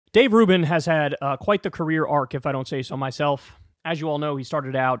Dave Rubin has had quite the career arc, if I don't say so myself. As you all know, he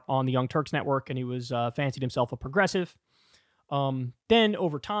started out on the Young Turks Network, and he was fancied himself a progressive. Then,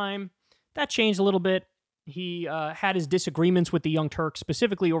 over time, that changed a little bit. He had his disagreements with the Young Turks,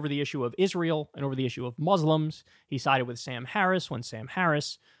 specifically over the issue of Israel and over the issue of Muslims. He sided with Sam Harris when Sam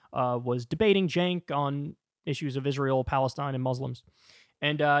Harris was debating Cenk on issues of Israel, Palestine, and Muslims.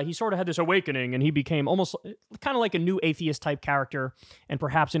 And he sort of had this awakening, and he became almost kind of like a new atheist-type character, and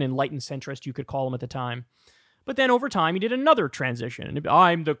perhaps an enlightened centrist, you could call him at the time. But then over time, he did another transition.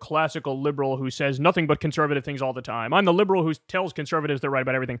 I'm the classical liberal who says nothing but conservative things all the time. I'm the liberal who tells conservatives they're right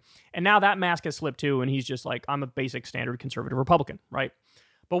about everything. And now that mask has slipped too, and he's just like, I'm a basic standard conservative Republican, right?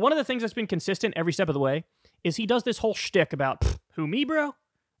 But one of the things that's been consistent every step of the way is he does this whole shtick about, who, me, bro?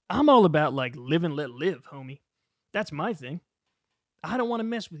 I'm all about, like, live and let live, homie. That's my thing. I don't want to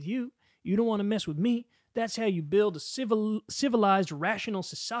mess with you. You don't want to mess with me. That's how you build a civilized, rational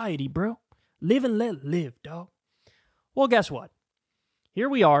society, bro. Live and let live, dog. Well, guess what? Here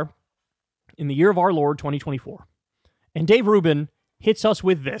we are in the year of our Lord, 2024. And Dave Rubin hits us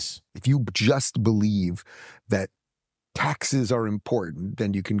with this. If you just believe that taxes are important,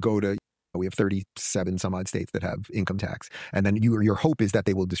 then you can go to, we have 37 some odd states that have income tax. And then your hope is that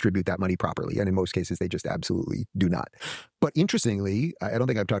they will distribute that money properly. And in most cases, they just absolutely do not. But interestingly, I don't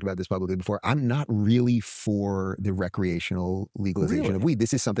think I've talked about this publicly before, I'm not really for the recreational legalization of weed.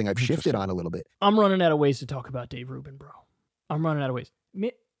 This is something I've shifted on a little bit. I'm running out of ways to talk about Dave Rubin, bro. I'm running out of ways.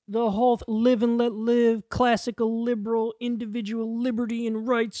 The whole live and let live, classical liberal, individual liberty and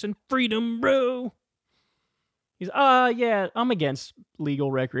rights and freedom, bro. He's, yeah, I'm against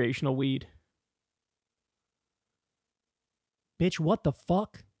legal recreational weed. Bitch, what the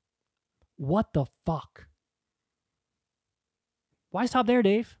fuck? What the fuck? Why stop there,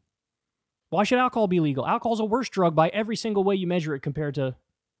 Dave? Why should alcohol be legal? Alcohol's a worse drug by every single way you measure it compared to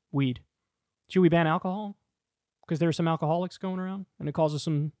weed. Should we ban alcohol? Because there's some alcoholics going around and it causes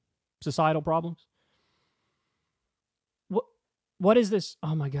some societal problems? What is this?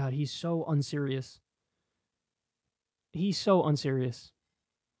 Oh my God, he's so unserious. He's so unserious.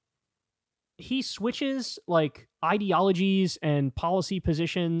 He switches, like, ideologies and policy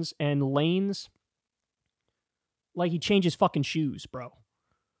positions and lanes like he changes fucking shoes, bro.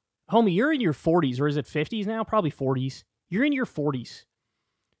 Homie, you're in your 40s, or is it 50s now? Probably 40s. You're in your 40s.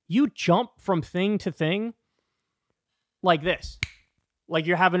 You jump from thing to thing like this. Like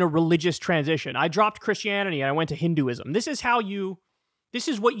you're having a religious transition. I dropped Christianity and I went to Hinduism. This is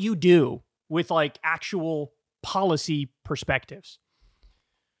what you do with, like, actual policy perspectives.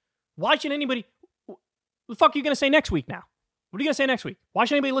 Why should anybody... What the fuck are you going to say next week now? What are you going to say next week? Why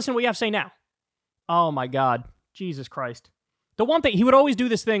should anybody listen to what you have to say now? Oh my God. Jesus Christ. The one thing, he would always do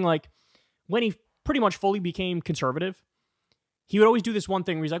this thing, like, when he pretty much fully became conservative, he would always do this one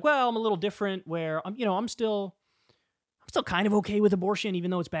thing where he's like, well, I'm a little different, where, I'm still kind of okay with abortion,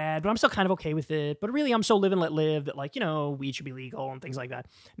 even though it's bad, but I'm still kind of okay with it. But really, I'm so live and let live that, like, weed should be legal and things like that.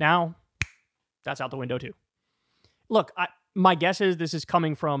 Now, that's out the window too. Look, my guess is this is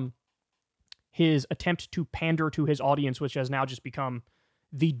coming from his attempt to pander to his audience, which has now just become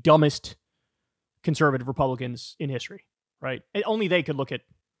the dumbest conservative Republicans in history, right? And only they could look at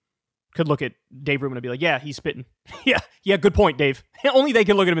Dave Rubin and be like, yeah, he's spitting. yeah, good point, Dave. Only they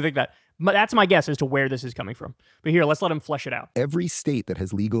can look at him and think that. But that's my guess as to where this is coming from. But here, let's let him flesh it out. Every state that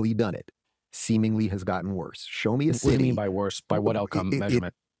has legally done it seemingly has gotten worse. Show me a city. What do you mean by worse? By what outcome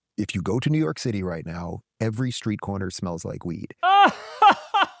measurement? If you go to New York City right now, every street corner smells like weed.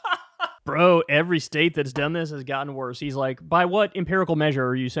 Bro, every state that's done this has gotten worse. He's like, by what empirical measure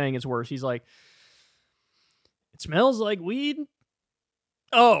are you saying it's worse? He's like, it smells like weed?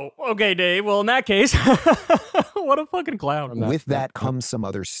 Oh, okay, Dave. Well, in that case, what a fucking clown. With that comes some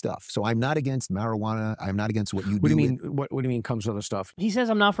other stuff. So I'm not against marijuana. I'm not against what you do. What do you mean? What do you mean comes with other stuff? He says,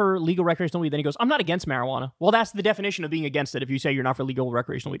 I'm not for legal recreational weed. Then he goes, I'm not against marijuana. Well, that's the definition of being against it if you say you're not for legal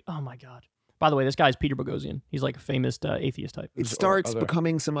recreational weed. Oh, my God. By the way, this guy's Peter Boghossian. He's like a famous atheist type. It starts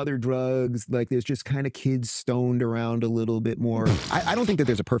becoming some other drugs. Like there's just kind of kids stoned around a little bit more. I don't think that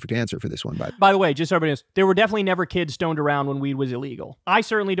there's a perfect answer for this one. By the way, just so everybody knows, there were definitely never kids stoned around when weed was illegal. I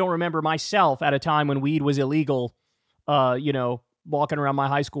certainly don't remember myself at a time when weed was illegal, walking around my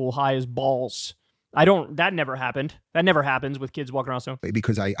high school high as balls. That never happened. That never happens with kids walking around. So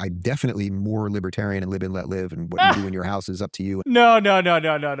because I'm definitely more libertarian and live and let live, and what you do in your house is up to you. No, Dave.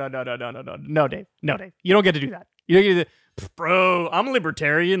 No, Dave. You don't get to do that. You don't get to, bro, I'm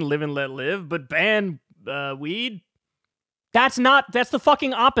libertarian, live and let live, but ban weed? That's the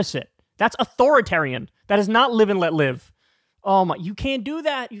fucking opposite. That's authoritarian. That is not live and let live. Oh my, you can't do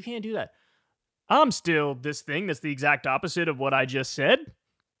that. You can't do that. I'm still this thing that's the exact opposite of what I just said.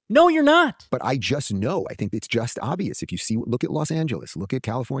 No, you're not. But I just know. I think it's just obvious. If you see, look at Los Angeles, look at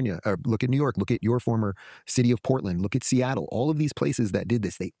California, or look at New York, look at your former city of Portland, look at Seattle. All of these places that did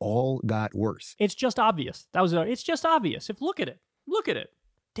this, they all got worse. It's just obvious. It's just obvious. Look at it.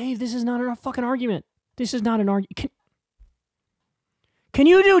 Dave, this is not a fucking argument. This is not an argument. Can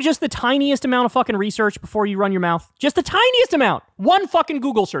you do just the tiniest amount of fucking research before you run your mouth? Just the tiniest amount. One fucking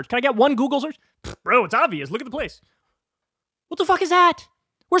Google search. Can I get one Google search? Bro, it's obvious. Look at the place. What the fuck is that?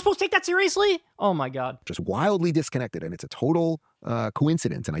 We're supposed to take that seriously? Oh my God. Just wildly disconnected, and it's a total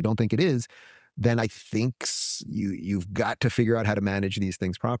coincidence, and I don't think it is. Then I think you've got to figure out how to manage these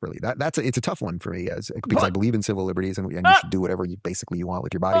things properly. It's a tough one for me because I believe in civil liberties, and you should do whatever you want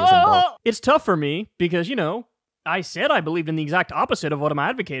with your body as an adult. It's tough for me because, I said I believed in the exact opposite of what I'm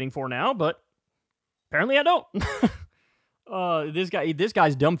advocating for now, but apparently I don't. This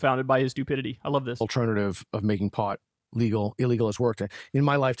guy's dumbfounded by his stupidity. I love this. Alternative of making pot illegal has worked. In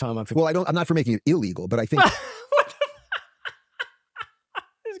my lifetime, I'm not for making it illegal, but I think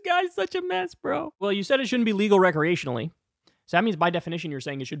this guy's such a mess, bro. Well, you said it shouldn't be legal recreationally. So that means by definition, you're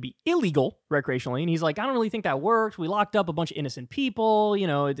saying it should be illegal recreationally. And he's like, I don't really think that worked. We locked up a bunch of innocent people.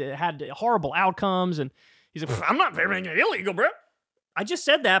 It had horrible outcomes. And he's like, I'm not making it illegal, bro. I just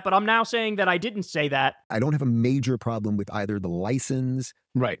said that, but I'm now saying that I didn't say that. I don't have a major problem with either the license,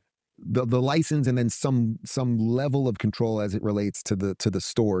 right? The license, and then some level of control as it relates to the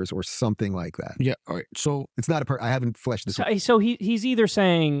stores or something like that. Yeah. All right. So it's not I haven't fleshed this out. So he's either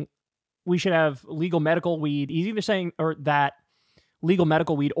saying we should have legal medical weed. He's either saying that legal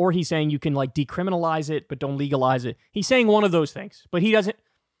medical weed, or he's saying you can like decriminalize it but don't legalize it. He's saying one of those things, but he doesn't.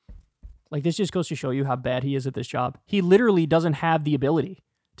 Like, this just goes to show you how bad he is at this job. He literally doesn't have the ability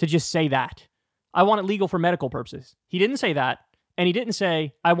to just say that. I want it legal for medical purposes. He didn't say that. And he didn't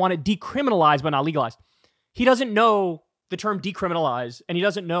say, I want it decriminalized but not legalized. He doesn't know the term decriminalized, and he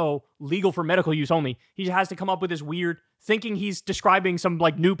doesn't know legal for medical use only. He has to come up with this weird, thinking he's describing some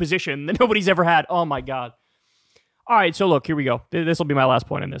like new position that nobody's ever had. Oh my God. All right, so look, here we go. This will be my last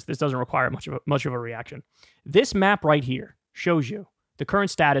point in this. This doesn't require much of a reaction. This map right here shows you the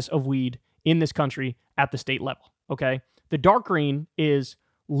current status of weed in this country at the state level, okay? The dark green is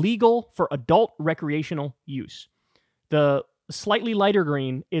legal for adult recreational use. The slightly lighter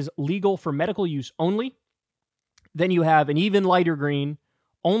green is legal for medical use only. Then you have an even lighter green,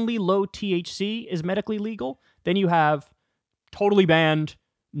 only low THC is medically legal. Then you have totally banned,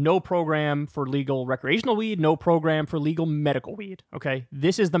 no program for legal recreational weed, no program for legal medical weed, okay?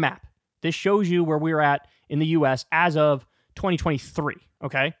 This is the map. This shows you where we're at in the U.S. as of 2023,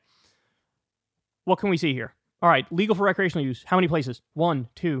 okay? What can we see here? All right, legal for recreational use. How many places? 1,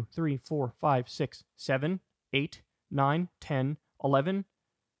 2, 3, 4, 5, 6, 7, 8, 9, 10, 11,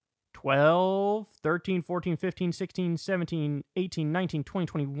 12, 13, 14, 15, 16, 17, 18, 19, 20,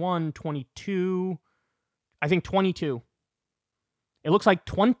 21, 22. I think 22. It looks like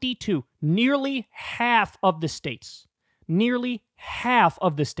 22. Nearly half of the states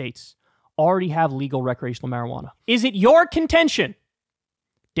already have legal recreational marijuana. Is it your contention,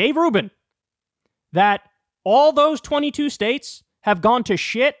 Dave Rubin, that all those 22 states have gone to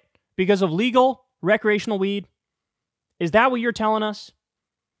shit because of legal recreational weed? Is that what you're telling us?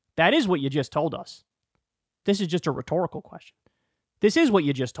 That is what you just told us. This is just a rhetorical question. This is what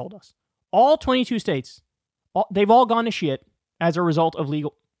you just told us. All 22 states, they've all gone to shit as a result of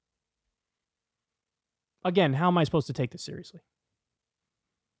legal. Again, how am I supposed to take this seriously?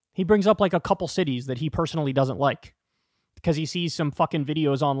 He brings up like a couple cities that he personally doesn't like because he sees some fucking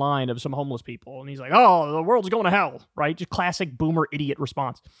videos online of some homeless people, and he's like, oh, the world's going to hell, right? Just classic boomer idiot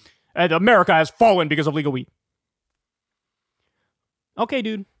response. And America has fallen because of legal weed. Okay,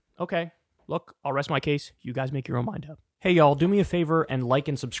 dude. Okay. Look, I'll rest my case. You guys make your own mind up. Hey, y'all, do me a favor and like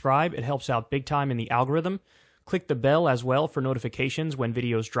and subscribe. It helps out big time in the algorithm. Click the bell as well for notifications when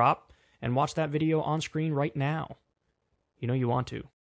videos drop, and watch that video on screen right now. You know you want to.